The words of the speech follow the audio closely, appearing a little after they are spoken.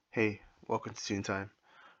Hey, welcome to Toontyme,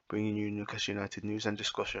 bringing you Newcastle United news and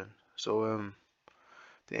discussion. The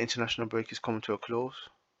international break is coming to a close,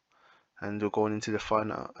 and we're going into the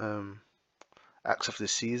final acts of the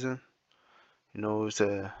season. There's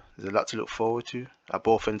a lot to look forward to at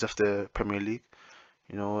both ends of the Premier League.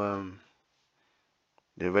 You know, um,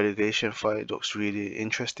 the relegation fight looks really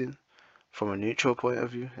interesting from a neutral point of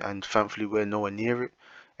view, and thankfully we're nowhere near it.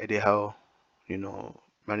 Eddie Howe,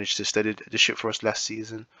 managed to steady the ship for us last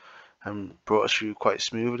season and brought us through quite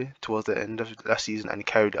smoothly towards the end of last season, and he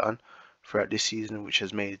carried it on throughout this season, which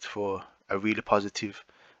has made for a really positive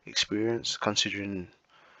experience. Considering,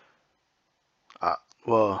 uh,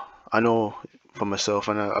 well, I know for myself,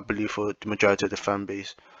 and I believe for the majority of the fan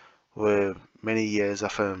base, where many years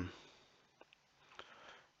of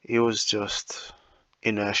it was just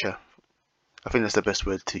inertia. I think that's the best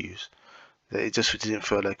word to use. That it just didn't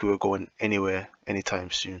feel like we were going anywhere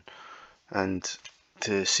anytime soon, and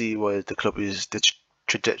to see where the club is, the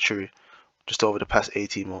trajectory just over the past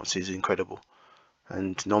 18 months is incredible.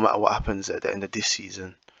 And no matter what happens at the end of this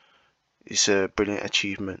season, it's a brilliant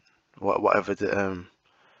achievement. Whatever the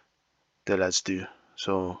lads do.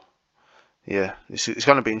 So yeah, it's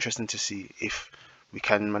gonna be interesting to see if we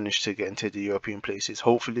can manage to get into the European places.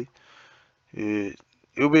 Hopefully,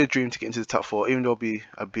 it'll be a dream to get into the top four, even though it'll be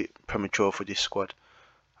a bit premature for this squad.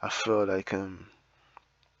 I feel like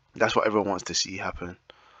that's what everyone wants to see happen.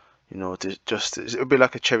 It'll be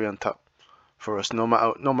like a cherry on top for us, no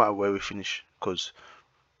matter where we finish, because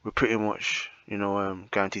we're pretty much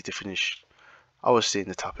guaranteed to finish. I would say in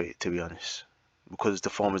the top eight, to be honest, because the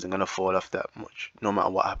form isn't gonna fall off that much. No matter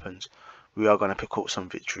what happens, we are gonna pick up some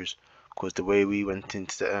victories. Because the way we went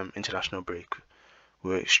into the international break, we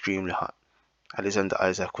were extremely hot. Alexander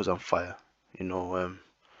Isaac was on fire. The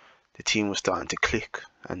team was starting to click,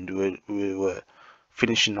 and we were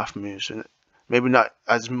finishing off moves, and maybe not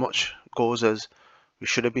as much goals as we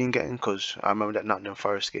should have been getting. Because I remember that Nottingham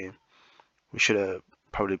Forest game, we should have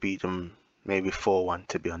probably beat them maybe 4-1,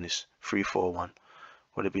 to be honest. 3-4-1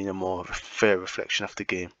 would have been a more fair reflection of the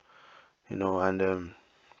game, and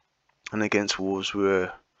against Wolves we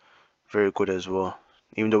were very good as well.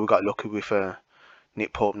 Even though we got lucky with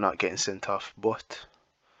Nick Pope not getting sent off, but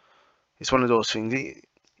it's one of those things.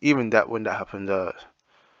 Even that when that happened,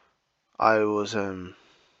 I was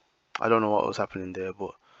I don't know what was happening there,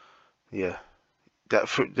 but yeah,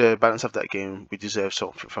 the balance of that game, we deserved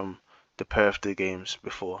something from the pair of the games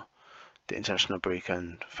before the international break,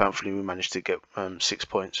 and thankfully we managed to get 6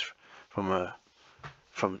 points from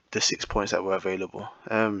from the 6 points that were available.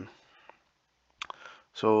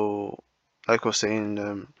 So like I was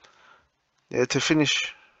saying, yeah, to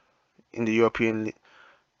finish in the European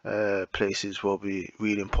places will be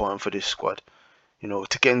really important for this squad.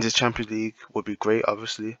 To get into the Champions League would be great,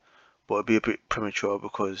 obviously, but it'd be a bit premature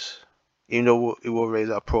because even though it will raise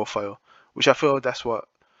our profile, which I feel that's what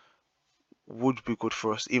would be good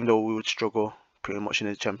for us, even though we would struggle pretty much in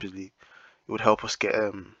the Champions League, it would help us get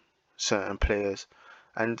certain players.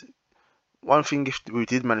 And one thing, if we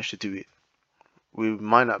did manage to do it, we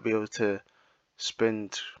might not be able to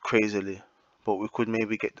spend crazily, but we could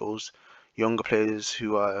maybe get those younger players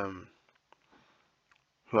who are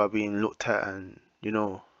being looked at, and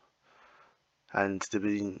they've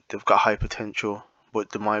got high potential, but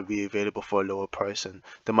they might be available for a lower price, and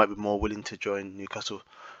they might be more willing to join Newcastle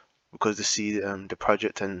because they see the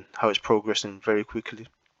project and how it's progressing very quickly.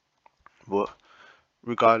 But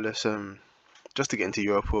regardless, just to get into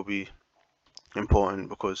Europe will be important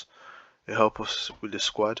because it help us with the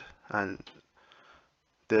squad, and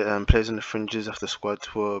the players on the fringes of the squad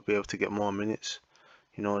will be able to get more minutes.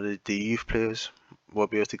 The youth players will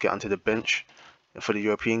be able to get onto the bench for the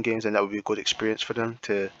European games, and that would be a good experience for them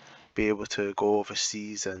to be able to go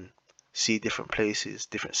overseas and see different places,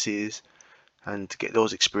 different cities, and to get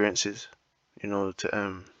those experiences.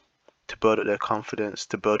 To build up their confidence,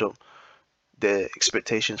 to build up their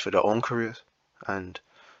expectations for their own careers, and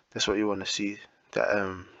that's what you want to see.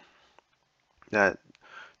 That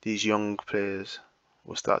these young players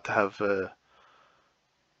will start to have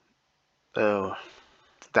uh,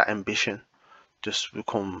 that ambition just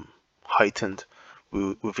become heightened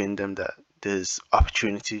within them, that there's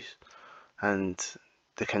opportunities and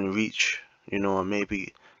they can reach, and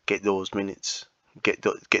maybe get those minutes, get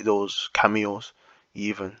those cameos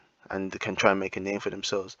even, and they can try and make a name for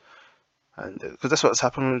themselves. And because that's what's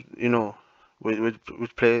happened,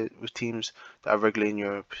 with teams that are regularly in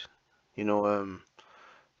Europe, you know, um,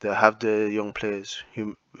 they have the young players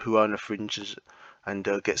who are on the fringes, and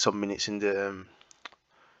they'll get some minutes in the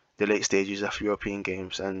late stages of European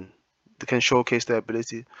games, and they can showcase their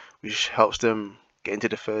ability, which helps them get into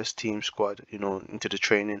the first team squad, into the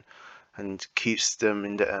training, and keeps them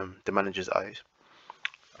in the manager's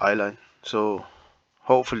eye line. So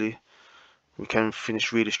hopefully we can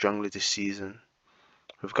finish really strongly this season.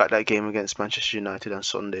 We've got that game against Manchester United on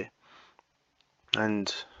Sunday,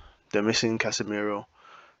 and they're missing Casemiro.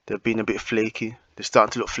 They've been a bit flaky. They're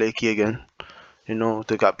starting to look flaky again.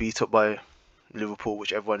 They got beat up by Liverpool,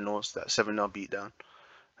 which everyone knows, that 7-0 beatdown.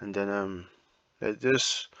 And then they're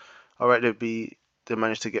just alright. They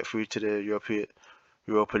managed to get through to the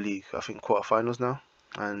Europa League, I think, quarterfinals now,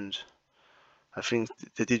 and I think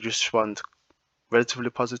they did respond relatively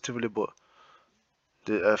positively. But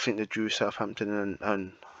I think they drew Southampton,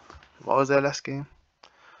 and what was their last game?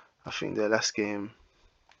 I think their last game,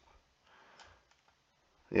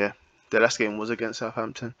 yeah, their last game was against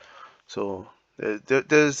Southampton. So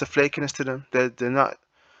there's a flakiness to them. They're not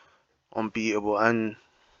unbeatable, and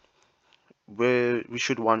we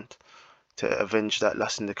should want to avenge that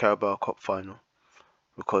loss in the Carabao Cup final,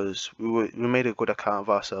 because we made a good account of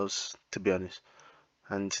ourselves, to be honest,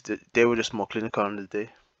 and they were just more clinical on the day.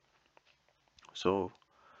 So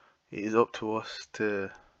it is up to us to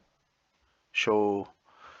show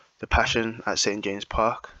the passion at St James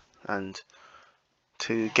Park and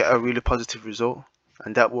to get a really positive result,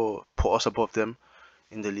 and that will put us above them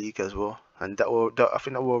in the league as well, and I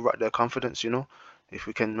think that will rack their confidence, if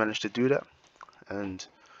we can manage to do that and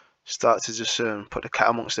start to just put the cat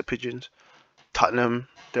amongst the pigeons. Tottenham,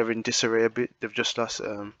 they're in disarray a bit. They've just lost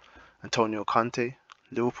Antonio Conte.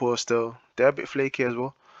 Liverpool they're a bit flaky as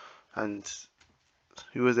well. And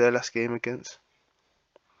who was their last game against?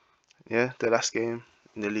 Yeah, their last game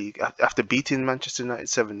in the league after beating Manchester United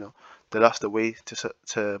 7-0, they lost away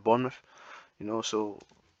to Bournemouth. So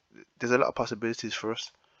there's a lot of possibilities for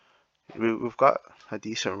us. We've got a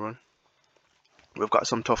decent run. We've got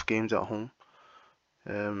some tough games at home.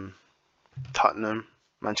 Tottenham,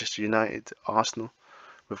 Manchester United, Arsenal.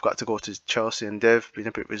 We've got to go to Chelsea, and they've been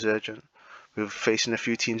a bit resurgent. We're facing a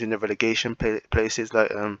few teams in the relegation places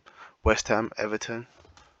like West Ham, Everton,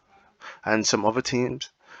 and some other teams.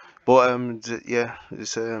 But yeah,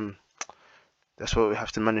 it's that's what we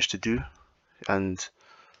have to manage to do, and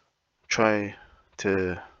try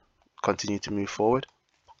to continue to move forward,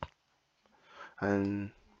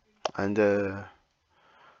 and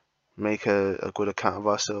make a good account of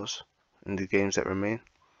ourselves in the games that remain.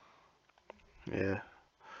 Yeah.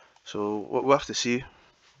 So we'll have to see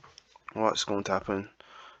what's going to happen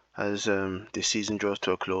as this season draws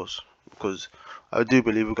to a close, because I do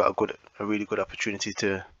believe we've got a really good opportunity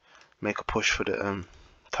to make a push for the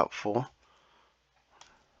top 4,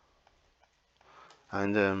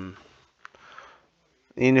 and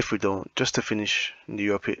even if we don't, just to finish in the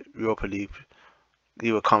Europa League,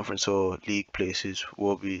 either conference or league places,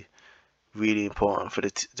 will be really important for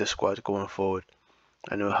the squad going forward,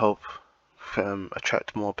 and it will help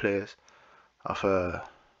attract more players of a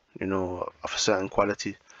certain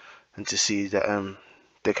quality, and to see that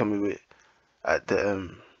they can be at the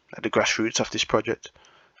grassroots of this project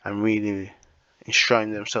and really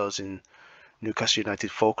enshrine themselves in Newcastle United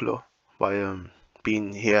folklore by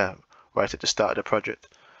being here right at the start of the project.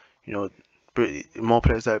 More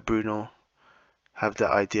players like Bruno have the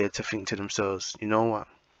idea to think to themselves, you know what,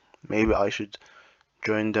 maybe I should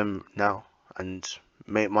join them now and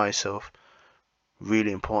make myself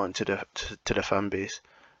really important to the fan base,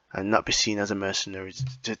 and not be seen as a mercenary,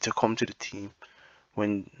 to come to the team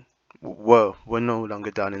when we're no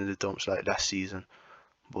longer down in the dumps like last season,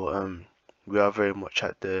 but we are very much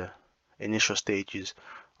at the initial stages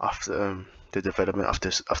of the development of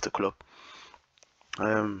the club.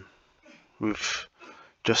 We've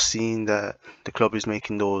just seen that the club is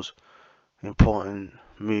making those important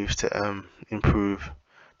moves to improve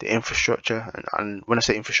the infrastructure, and when I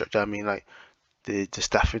say infrastructure, I mean like the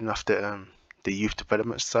staffing of the youth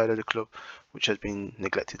development side of the club, which has been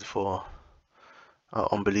neglected for an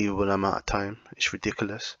unbelievable amount of time. It's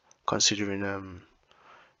ridiculous considering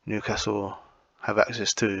Newcastle have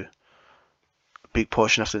access to a big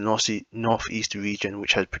portion of the northeast region,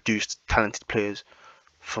 which has produced talented players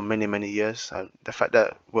for many years. And the fact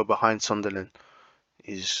that we're behind Sunderland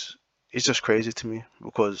is just crazy to me,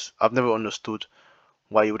 because I've never understood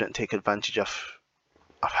why you wouldn't take advantage of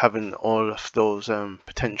having all of those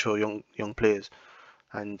potential young players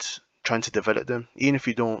and trying to develop them. Even if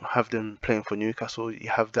you don't have them playing for Newcastle, you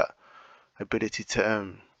have that ability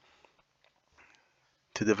to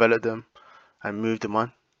develop them and move them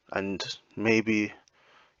on, and maybe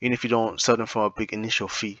even if you don't sell them for a big initial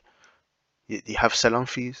fee, you have sell-on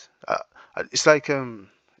fees. It's like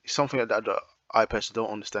it's something that I personally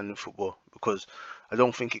don't understand in football, because I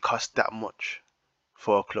don't think it costs that much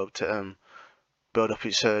for a club to build up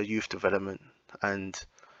its youth development, and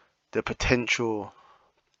the potential,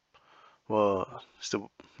 well,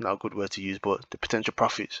 still not a good word to use, but the potential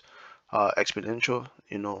profits are exponential.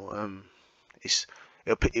 It's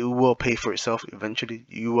it will pay for itself eventually.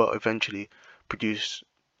 You will eventually produce.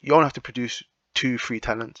 You only have to produce 2, 3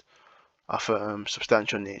 talents of a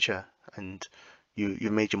substantial nature, and you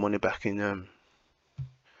made your money back in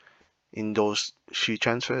those few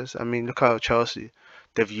transfers. I mean, look how Chelsea,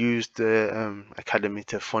 they've used the academy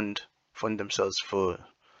to fund themselves for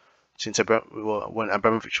since when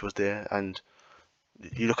Abramovich was there, and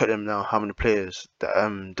you look at them now, how many players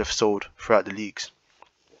that they've sold throughout the leagues.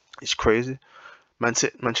 It's crazy.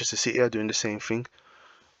 Manchester City are doing the same thing.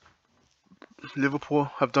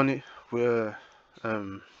 Liverpool have done it where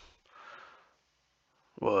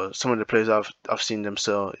well, some of the players I've seen them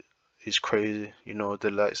sell is crazy.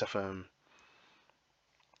 The likes of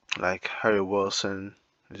like Harry Wilson,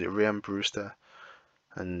 is it Ryan Brewster,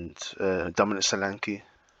 and Dominic Solanke.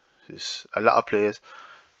 There's a lot of players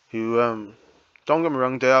who don't get me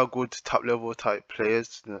wrong, they are good top level type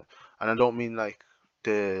players, and I don't mean like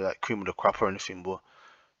they're like cream of the crop or anything, but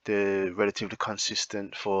they're relatively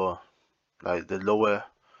consistent for like the lower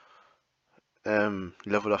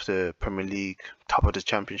level of the Premier League, top of the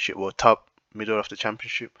Championship, or top middle of the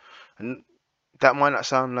Championship. And that might not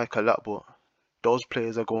sound like a lot, but those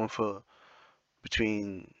players are going for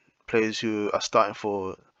between players who are starting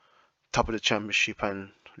for top of the Championship and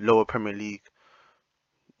lower Premier League.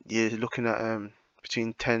 You're looking at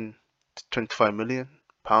between 10 to 25 million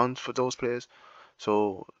pounds for those players.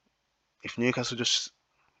 So if Newcastle just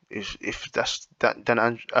if that's that,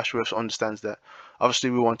 then Ashworth understands that. Obviously,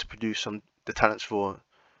 we want to produce the talents for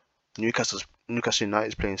Newcastle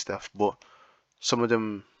United's playing staff, but some of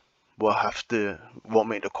them won't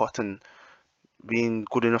make the cut, and being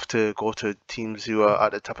good enough to go to teams who are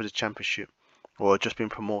at the top of the Championship or just been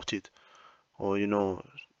promoted, or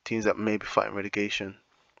teams that may be fighting relegation.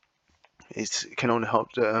 It can only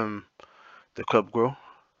help the club grow.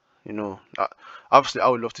 Obviously, I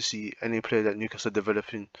would love to see any player that Newcastle are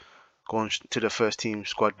developing going to the first team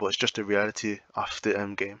squad, but it's just the reality of the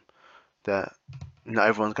game that not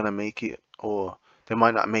everyone's gonna make it, or they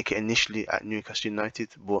might not make it initially at Newcastle United,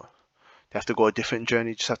 but they have to go a different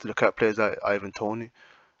journey. Just have to look at players like Ivan Toney,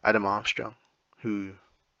 Adam Armstrong, who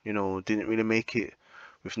didn't really make it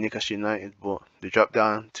with Newcastle United, but they dropped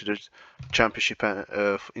down to the Championship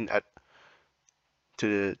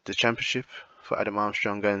to the Championship for Adam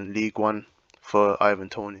Armstrong and League One for Ivan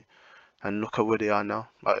Toney, and look at where they are now.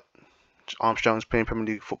 Armstrong's playing Premier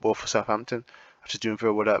League football for Southampton after doing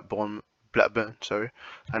very well at Blackburn, sorry,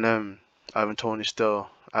 and Ivan Toney's still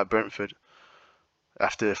at Brentford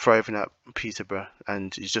after thriving at Peterborough,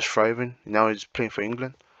 and he's just thriving. Now he's playing for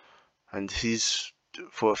England, and if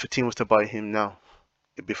a team was to buy him now,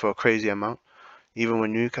 it'd be for a crazy amount. Even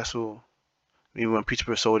when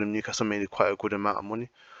Peterborough sold him, Newcastle made quite a good amount of money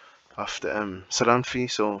off the salon fee.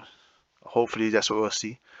 So hopefully that's what we'll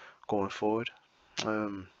see going forward.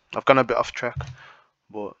 I've gone a bit off track,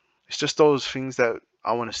 but it's just those things that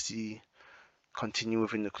I want to see continue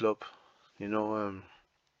within the club.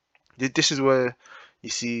 This is where you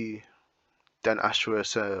see Dan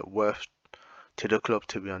Ashworth's worth to the club.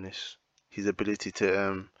 To be honest, his ability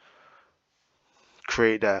to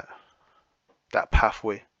create that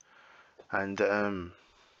pathway and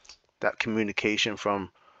that communication from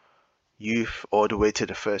youth all the way to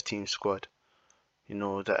the first team squad.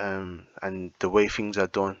 And the way things are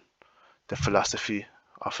done, the philosophy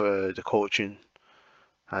of the coaching,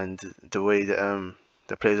 and the way that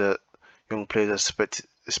the young players are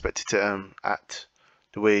expected to act,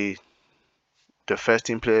 the way the first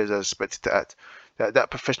team players are expected to act. That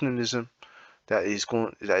professionalism that is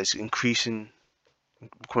becoming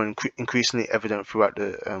increasingly evident throughout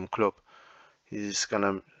the club is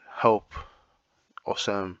gonna help us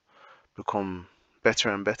become better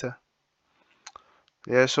and better.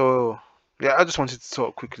 Yeah, so I just wanted to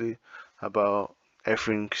talk quickly about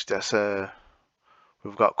everything that's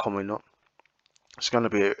we've got coming up. It's gonna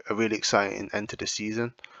be a really exciting end to the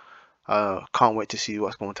season. Can't wait to see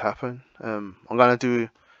what's going to happen. I'm gonna do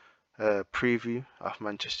a preview of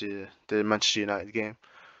the Manchester United game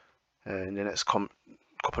in the next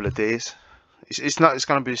couple of days. It's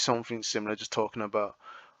gonna be something similar, just talking about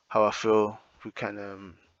how I feel we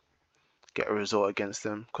can get a result against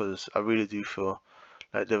them, because I really do feel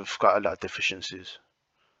like they've got a lot of deficiencies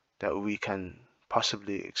that we can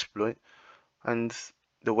possibly exploit. And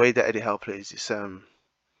the way that Eddie Howe plays is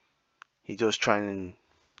he does try and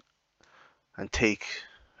take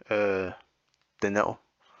the nettle,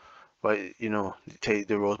 but take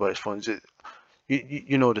the rose by its thorns.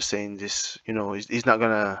 you know the saying. This, he's not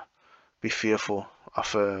gonna be fearful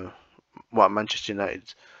of what Manchester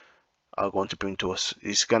United are going to bring to us.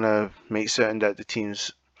 He's gonna make certain that the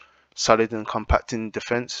team's solid and compact in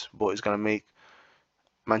defence, but he's gonna make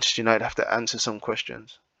Manchester United have to answer some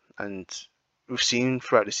questions. And we've seen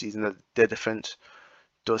throughout the season that their defence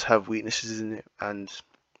does have weaknesses in it, and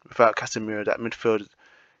without Casemiro, that midfield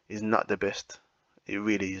is not the best. It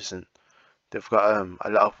really isn't. They've got a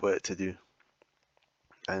lot of work to do,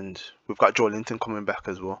 and we've got Joe Linton coming back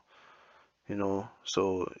as well.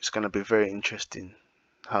 So it's gonna be very interesting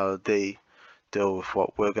how they deal with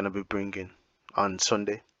what we're gonna be bringing on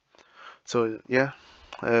Sunday. So yeah,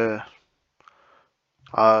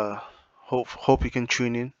 I hope you can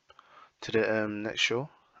tune in to the next show,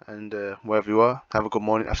 and wherever you are, have a good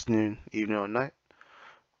morning, afternoon, evening, or night.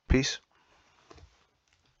 Peace.